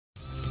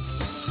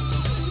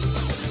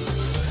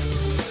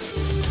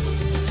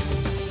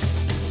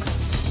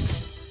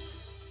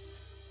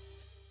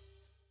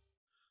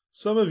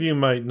Some of you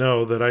might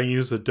know that I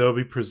use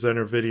Adobe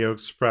Presenter Video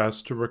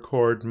Express to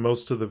record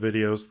most of the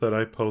videos that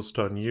I post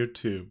on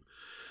YouTube.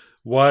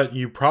 What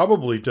you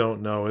probably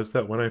don't know is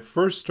that when I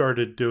first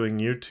started doing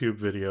YouTube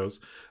videos,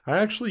 I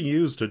actually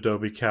used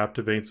Adobe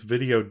Captivate's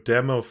video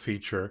demo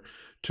feature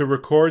to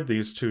record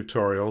these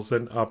tutorials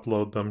and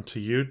upload them to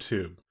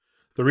YouTube.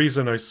 The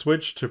reason I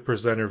switched to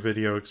Presenter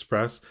Video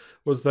Express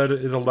was that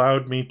it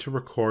allowed me to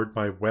record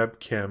my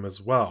webcam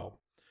as well.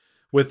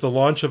 With the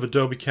launch of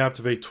Adobe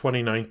Captivate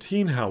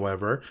 2019,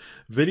 however,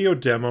 Video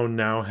Demo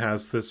now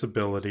has this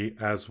ability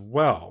as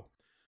well.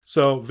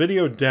 So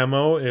Video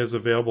Demo is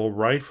available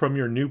right from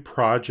your new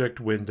project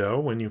window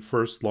when you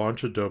first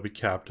launch Adobe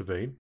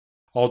Captivate.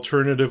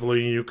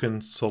 Alternatively, you can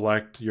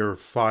select your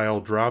File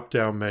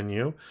drop-down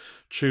menu,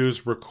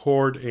 choose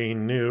Record a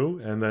New,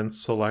 and then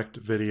select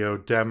Video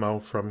Demo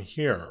from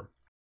here.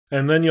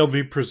 And then you'll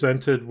be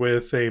presented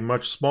with a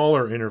much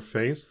smaller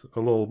interface, a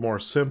little more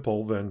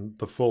simple than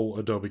the full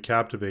Adobe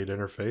Captivate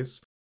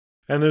interface.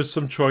 And there's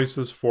some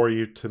choices for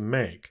you to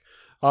make.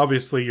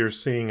 Obviously, you're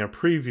seeing a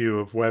preview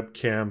of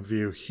webcam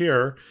view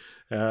here,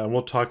 and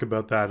we'll talk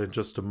about that in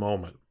just a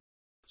moment.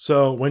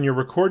 So when you're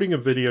recording a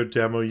video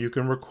demo, you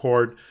can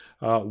record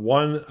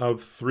one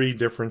of three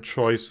different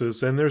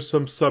choices, and there's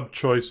some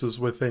sub-choices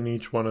within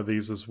each one of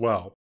these as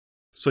well.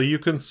 So you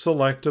can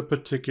select a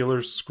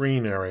particular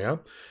screen area.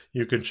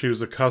 You can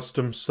choose a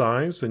custom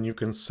size and you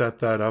can set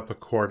that up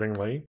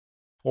accordingly.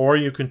 Or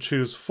you can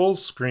choose full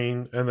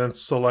screen and then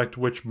select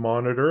which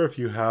monitor if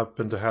you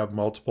happen to have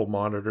multiple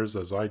monitors,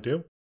 as I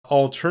do.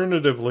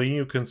 Alternatively,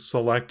 you can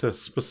select a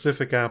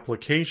specific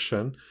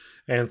application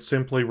and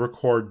simply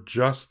record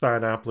just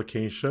that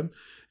application.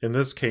 In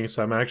this case,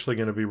 I'm actually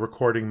going to be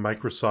recording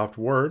Microsoft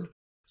Word,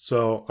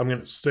 so I'm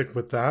going to stick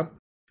with that.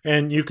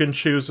 And you can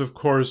choose, of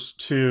course,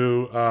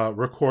 to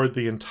record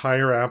the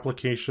entire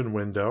application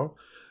window,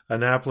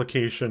 an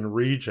application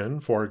region.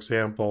 For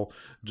example,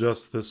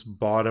 just this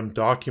bottom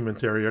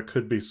document area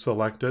could be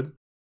selected.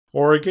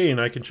 Or again,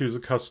 I can choose a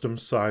custom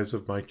size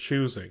of my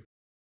choosing.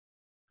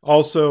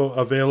 Also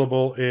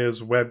available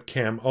is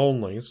webcam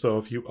only. So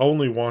if you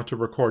only want to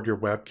record your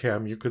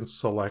webcam, you can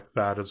select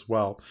that as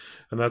well.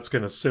 And that's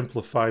going to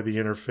simplify the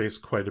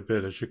interface quite a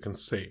bit, as you can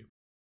see.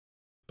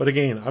 But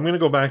again, I'm going to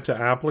go back to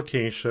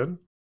application.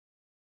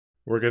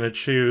 We're going to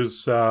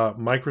choose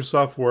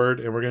Microsoft Word,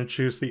 and we're going to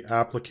choose the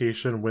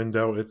application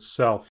window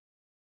itself.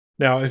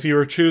 Now, if you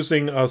are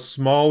choosing a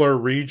smaller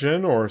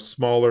region or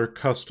smaller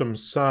custom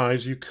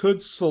size, you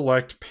could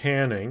select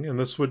panning, and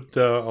this would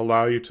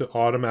allow you to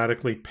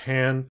automatically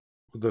pan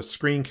the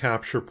screen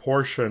capture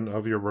portion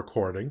of your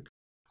recording.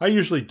 I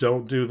usually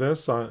don't do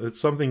this. It's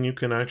something you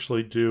can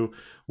actually do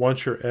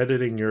once you're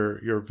editing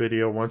your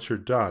video, once you're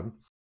done.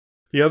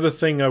 The other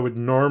thing I would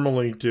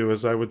normally do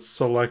is I would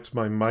select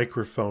my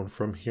microphone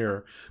from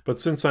here. But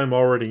since I'm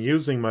already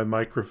using my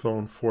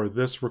microphone for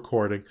this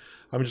recording,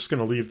 I'm just going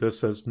to leave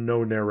this as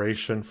no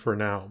narration for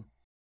now.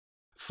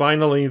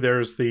 Finally,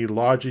 there's the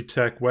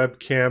Logitech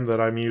webcam that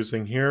I'm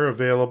using here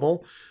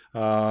available.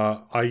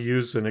 I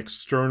use an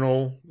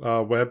external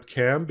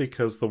webcam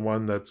because the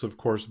one that's, of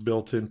course,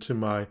 built into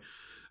my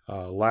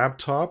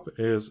laptop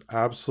is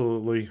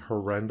absolutely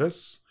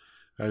horrendous.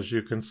 As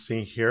you can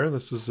see here,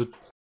 this is a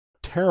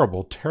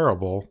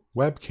terrible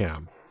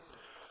webcam.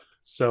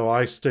 So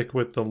I stick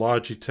with the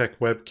Logitech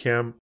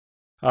webcam.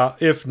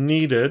 If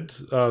needed,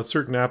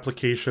 certain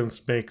applications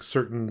make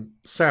certain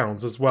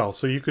sounds as well.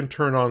 So you can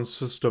turn on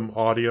system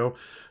audio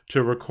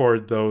to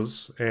record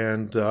those.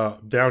 And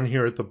down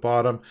here at the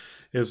bottom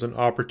is an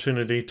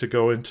opportunity to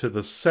go into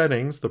the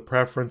settings, the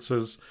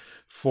preferences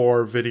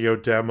for video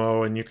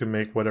demo, and you can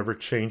make whatever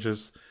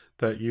changes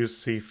that you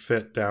see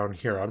fit down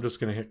here. I'm just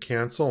going to hit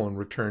cancel and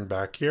return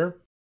back here.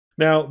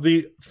 Now,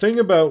 the thing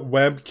about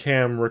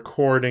webcam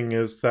recording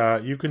is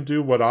that you can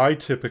do what I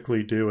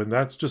typically do, and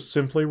that's just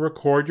simply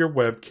record your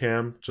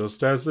webcam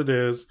just as it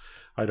is.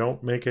 I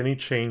don't make any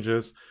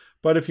changes.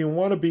 But if you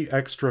want to be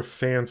extra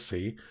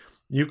fancy,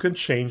 you can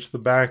change the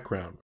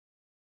background.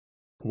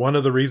 One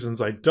of the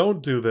reasons I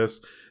don't do this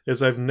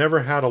is I've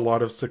never had a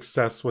lot of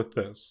success with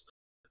this.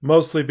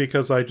 Mostly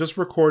because I just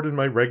record in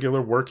my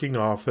regular working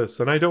office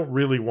and I don't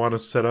really want to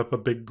set up a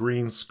big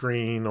green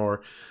screen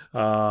or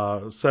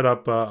set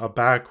up a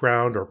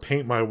background or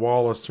paint my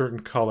wall a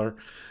certain color.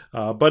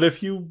 But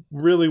if you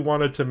really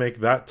wanted to make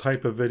that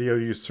type of video,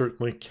 you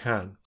certainly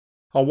can.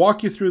 I'll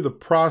walk you through the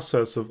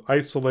process of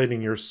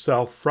isolating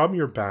yourself from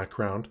your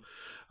background,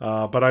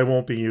 but I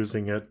won't be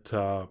using it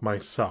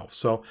myself.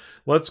 So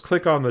let's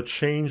click on the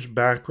Change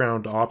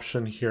Background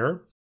option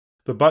here.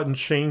 The button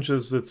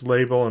changes its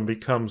label and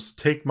becomes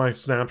Take My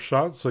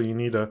Snapshot. So you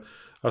need a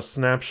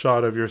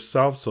snapshot of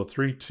yourself. So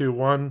 3, 2,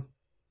 1.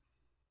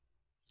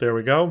 There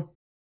we go.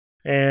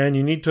 And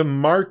you need to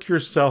mark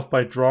yourself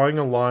by drawing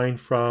a line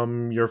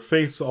from your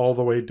face all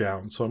the way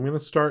down. So I'm going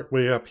to start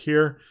way up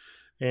here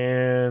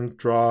and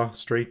draw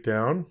straight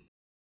down.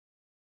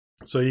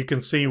 So you can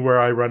see where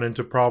I run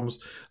into problems.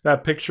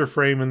 That picture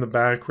frame in the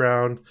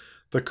background,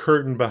 the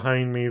curtain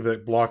behind me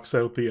that blocks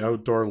out the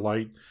outdoor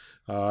light.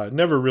 It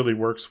never really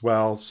works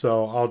well,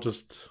 so I'll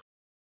just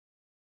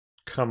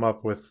come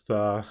up with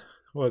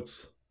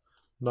what's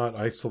not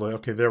isolate.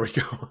 Okay, there we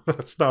go.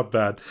 That's not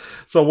bad.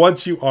 So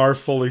once you are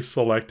fully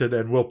selected,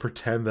 and we'll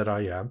pretend that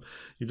I am,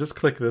 you just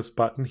click this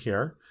button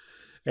here,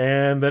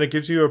 and then it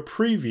gives you a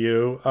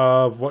preview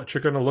of what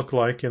you're going to look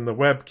like in the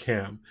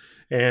webcam.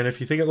 And if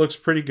you think it looks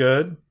pretty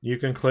good, you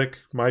can click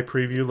My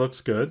Preview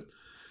Looks Good.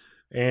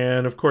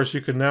 And of course,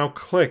 you can now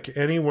click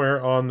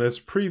anywhere on this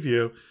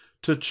preview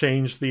to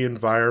change the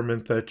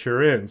environment that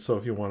you're in. So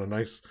if you want a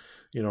nice,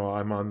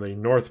 I'm on the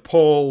North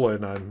Pole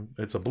and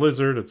it's a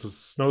blizzard, it's a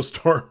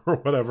snowstorm or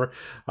whatever,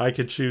 I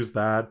could choose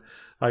that.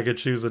 I could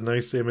choose a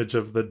nice image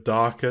of the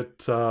dock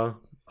at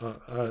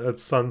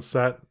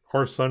sunset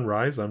or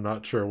sunrise, I'm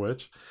not sure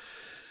which.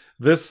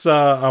 This,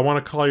 I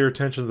want to call your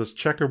attention to this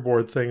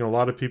checkerboard thing. A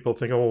lot of people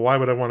think, oh, well, why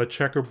would I want a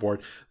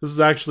checkerboard? This is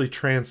actually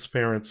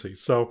transparency.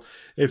 So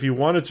if you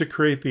wanted to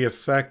create the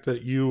effect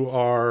that you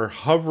are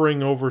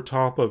hovering over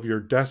top of your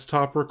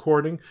desktop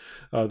recording,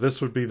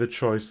 this would be the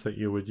choice that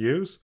you would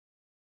use.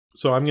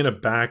 So I'm going to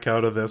back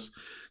out of this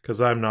because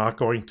I'm not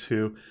going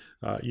to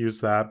use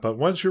that. But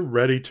once you're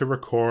ready to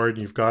record,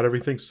 you've got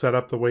everything set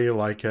up the way you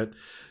like it,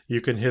 you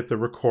can hit the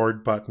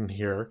record button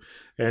here,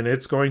 and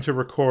it's going to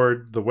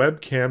record the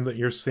webcam that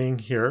you're seeing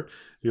here.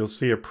 You'll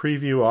see a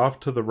preview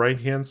off to the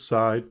right-hand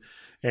side,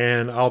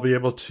 and I'll be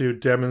able to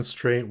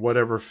demonstrate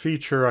whatever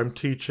feature I'm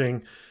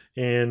teaching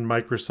in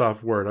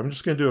Microsoft Word. I'm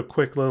just going to do a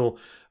quick little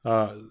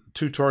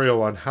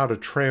tutorial on how to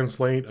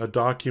translate a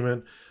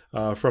document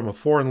from a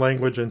foreign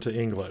language into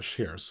English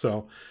here.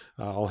 So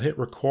I'll hit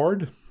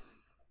record,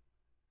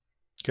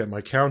 get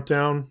my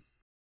countdown.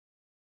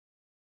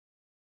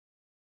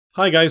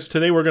 Hi guys,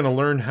 today we're going to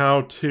learn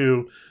how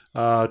to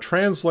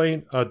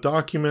translate a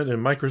document in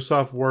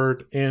Microsoft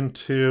Word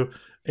into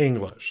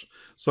English.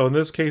 So in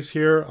this case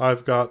here,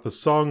 I've got the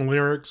song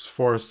lyrics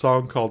for a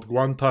song called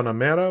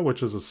Guantanamera,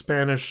 which is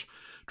a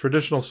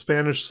traditional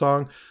Spanish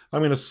song. I'm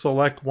going to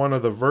select one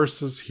of the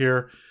verses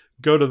here,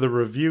 go to the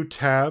Review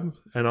tab,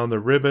 and on the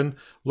ribbon,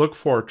 look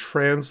for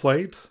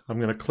Translate. I'm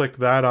going to click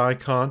that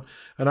icon,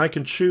 and I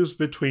can choose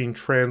between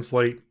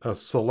translate a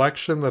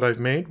selection that I've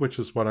made, which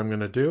is what I'm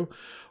going to do,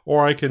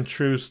 or I can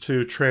choose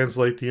to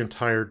translate the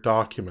entire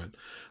document.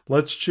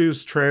 Let's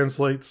choose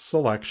Translate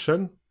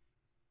Selection.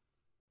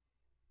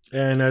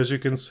 And as you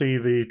can see,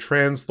 the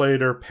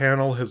translator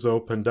panel has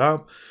opened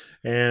up,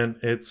 and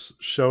it's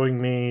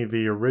showing me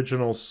the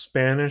original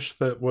Spanish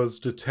that was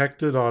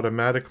detected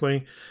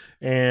automatically,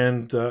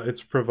 and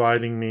it's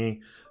providing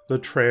me the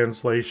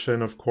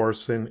translation, of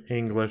course, in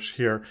English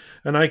here.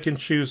 And I can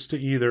choose to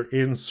either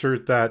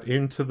insert that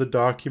into the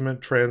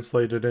document,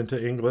 translate it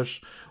into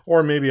English,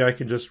 or maybe I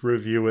can just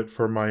review it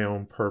for my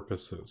own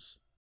purposes.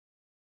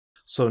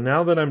 So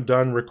now that I'm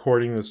done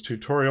recording this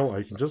tutorial,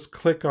 I can just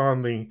click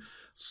on the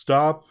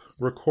Stop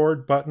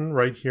Record button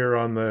right here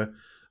on the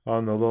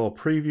little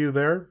preview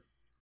there.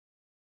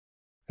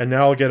 And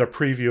now I'll get a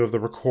preview of the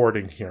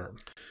recording here.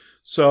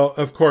 So,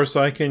 of course,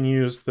 I can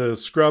use the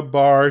scrub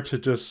bar to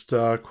just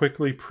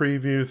quickly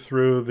preview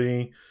through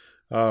the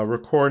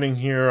recording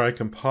here. I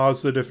can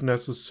pause it if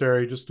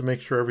necessary just to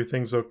make sure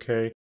everything's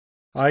okay.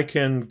 I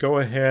can go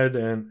ahead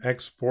and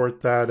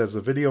export that as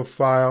a video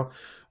file,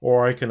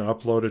 or I can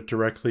upload it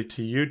directly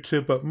to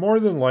YouTube. But more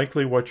than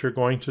likely what you're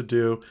going to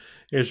do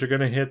is you're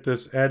going to hit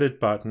this edit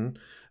button,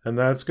 and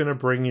that's going to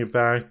bring you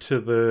back to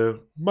the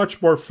much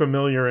more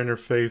familiar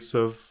interface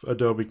of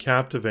Adobe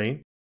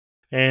Captivate.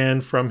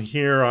 And from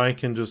here, I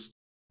can just,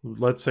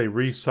 let's say,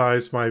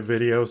 resize my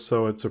video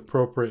so it's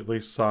appropriately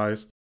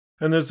sized.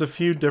 And there's a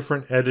few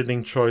different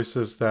editing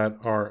choices that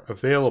are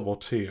available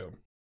to you.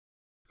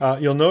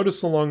 You'll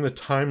notice along the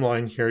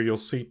timeline here, you'll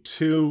see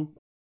two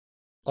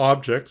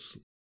objects.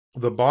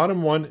 The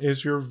bottom one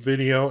is your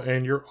video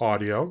and your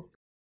audio.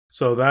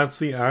 So that's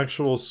the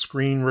actual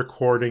screen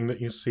recording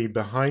that you see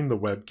behind the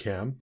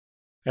webcam.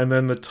 And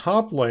then the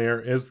top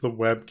layer is the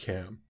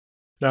webcam.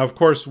 Now, of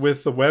course,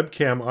 with the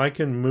webcam, I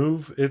can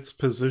move its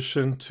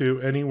position to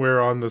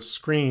anywhere on the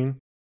screen.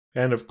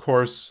 And of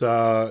course,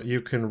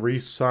 you can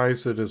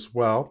resize it as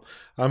well.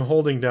 I'm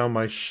holding down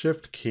my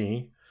Shift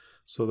key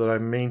so that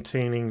I'm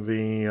maintaining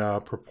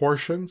the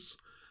proportions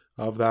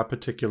of that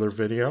particular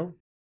video.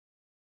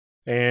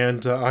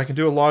 And I can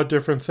do a lot of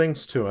different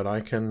things to it.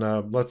 I can,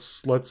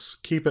 let's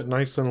keep it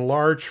nice and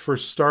large for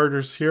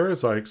starters here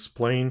as I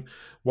explain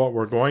what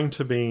we're going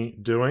to be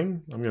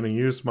doing. I'm going to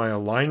use my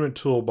alignment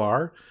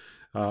toolbar.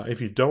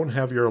 If you don't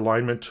have your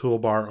alignment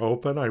toolbar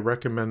open, I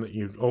recommend that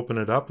you open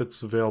it up.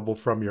 It's available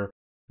from your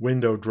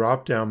window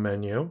drop-down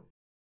menu.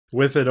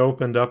 With it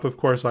opened up, of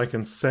course, I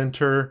can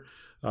center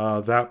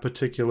that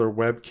particular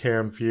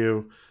webcam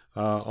view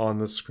on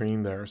the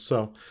screen there.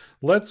 So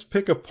let's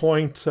pick a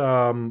point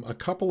a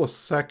couple of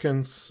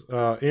seconds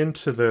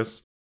into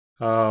this.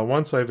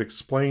 Once I've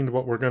explained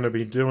what we're going to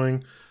be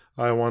doing,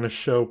 I want to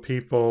show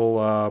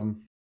people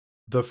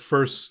the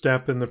first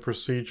step in the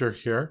procedure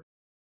here.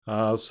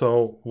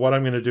 So what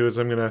I'm going to do is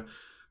I'm going to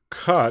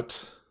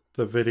cut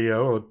the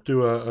video. I'll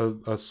do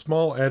a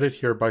small edit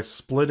here by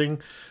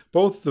splitting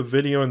both the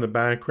video in the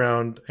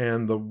background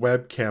and the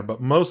webcam,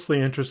 but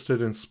mostly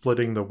interested in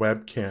splitting the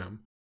webcam.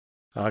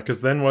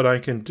 because then what I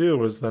can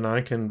do is then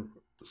I can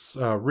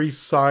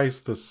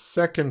resize the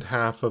second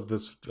half of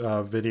this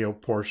video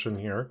portion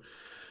here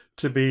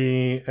to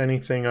be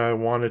anything I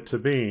want it to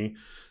be.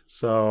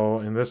 So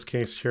in this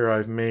case here,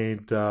 I've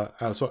made,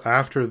 so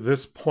after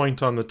this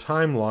point on the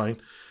timeline,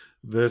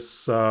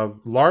 this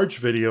large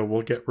video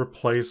will get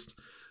replaced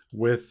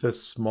with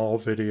this small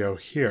video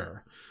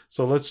here.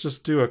 So let's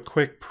just do a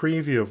quick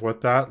preview of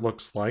what that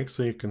looks like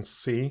so you can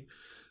see.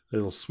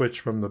 It'll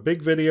switch from the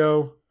big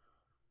video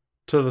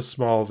to the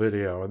small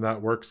video, and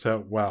that works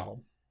out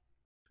well.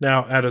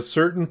 Now, at a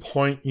certain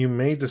point, you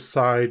may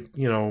decide,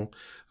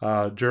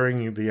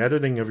 during the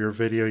editing of your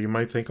video, you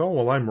might think, oh,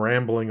 well, I'm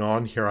rambling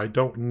on here. I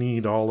don't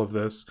need all of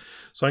this.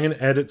 So I'm going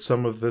to edit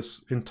some of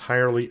this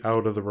entirely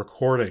out of the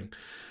recording.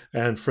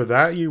 And for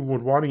that, you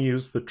would want to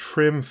use the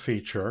trim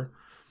feature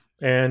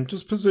and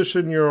just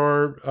position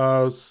your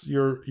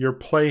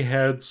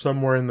playhead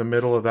somewhere in the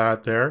middle of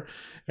that there.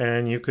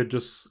 And you could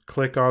just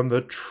click on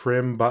the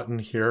trim button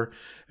here.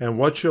 And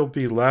what you'll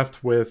be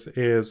left with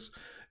is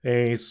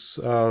a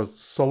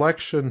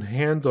selection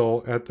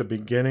handle at the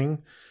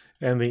beginning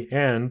and the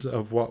end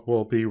of what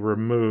will be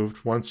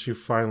removed once you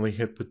finally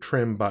hit the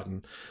trim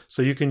button.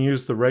 So you can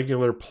use the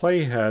regular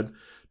playhead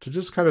to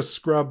just kind of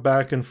scrub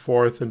back and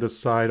forth and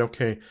decide,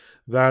 okay,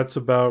 that's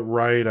about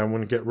right. I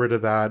want to get rid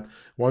of that.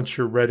 Once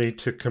you're ready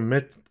to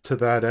commit to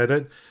that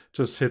edit,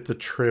 just hit the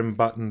trim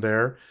button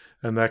there,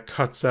 and that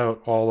cuts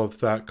out all of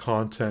that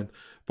content,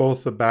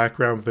 both the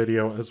background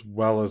video as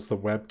well as the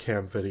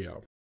webcam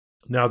video.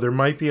 Now, there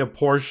might be a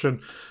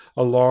portion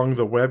along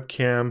the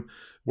webcam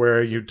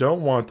where you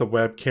don't want the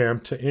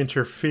webcam to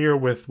interfere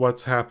with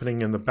what's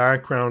happening in the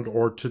background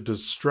or to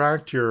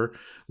distract your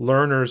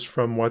learners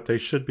from what they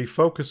should be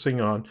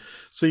focusing on.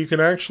 So you can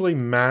actually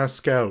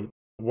mask out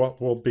what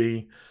will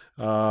be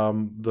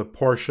the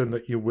portion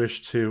that you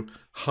wish to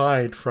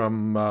hide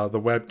from the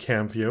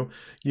webcam view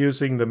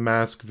using the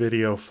mask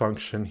video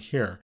function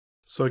here.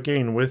 So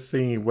again, with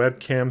the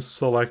webcam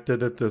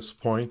selected at this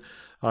point,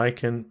 I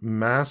can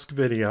mask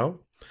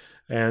video,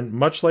 and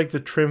much like the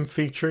trim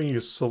feature,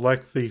 you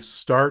select the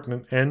start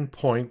and end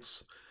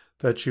points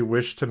that you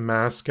wish to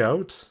mask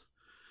out,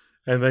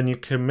 and then you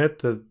commit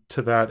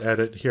to that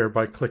edit here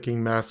by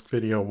clicking mask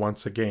video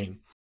once again.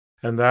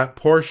 And that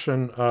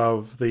portion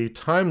of the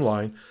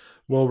timeline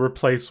will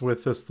replace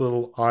with this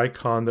little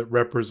icon that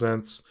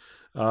represents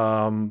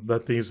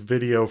that these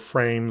video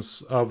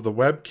frames of the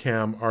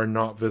webcam are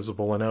not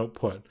visible in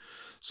output.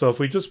 So if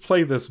we just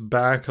play this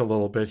back a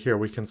little bit here,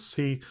 we can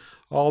see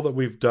all that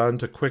we've done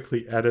to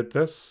quickly edit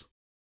this.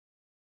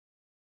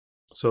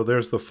 So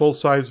there's the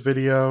full-size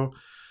video,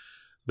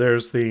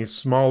 there's the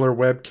smaller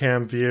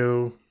webcam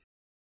view,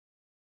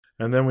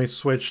 and then we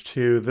switch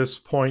to this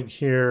point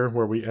here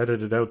where we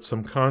edited out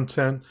some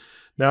content.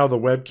 Now the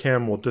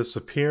webcam will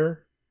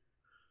disappear.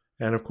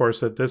 And of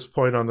course, at this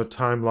point on the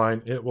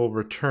timeline, it will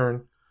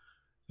return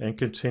and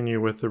continue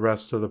with the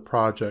rest of the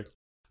project.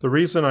 The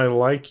reason I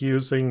like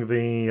using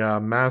the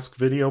mask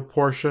video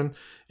portion,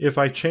 if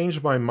I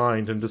change my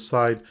mind and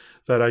decide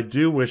that I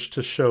do wish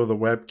to show the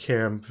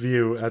webcam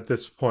view at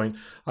this point,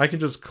 I can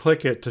just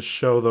click it to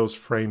show those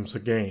frames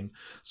again.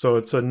 So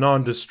it's a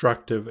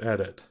non-destructive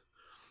edit.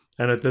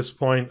 And at this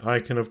point,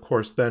 I can, of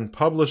course, then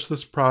publish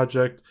this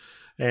project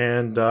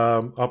and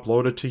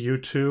upload it to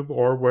YouTube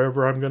or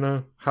wherever I'm going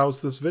to house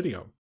this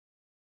video.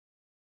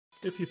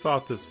 If you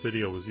thought this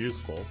video was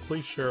useful,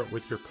 please share it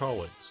with your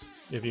colleagues.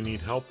 If you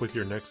need help with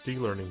your next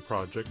e-learning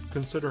project,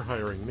 consider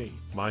hiring me.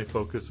 My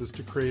focus is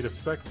to create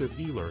effective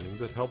e-learning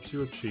that helps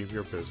you achieve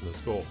your business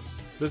goals.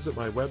 Visit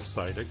my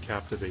website at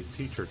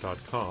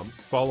captivateteacher.com,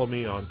 follow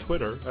me on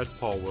Twitter at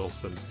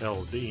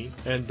PaulWilsonLD,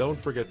 and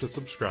don't forget to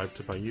subscribe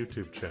to my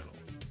YouTube channel.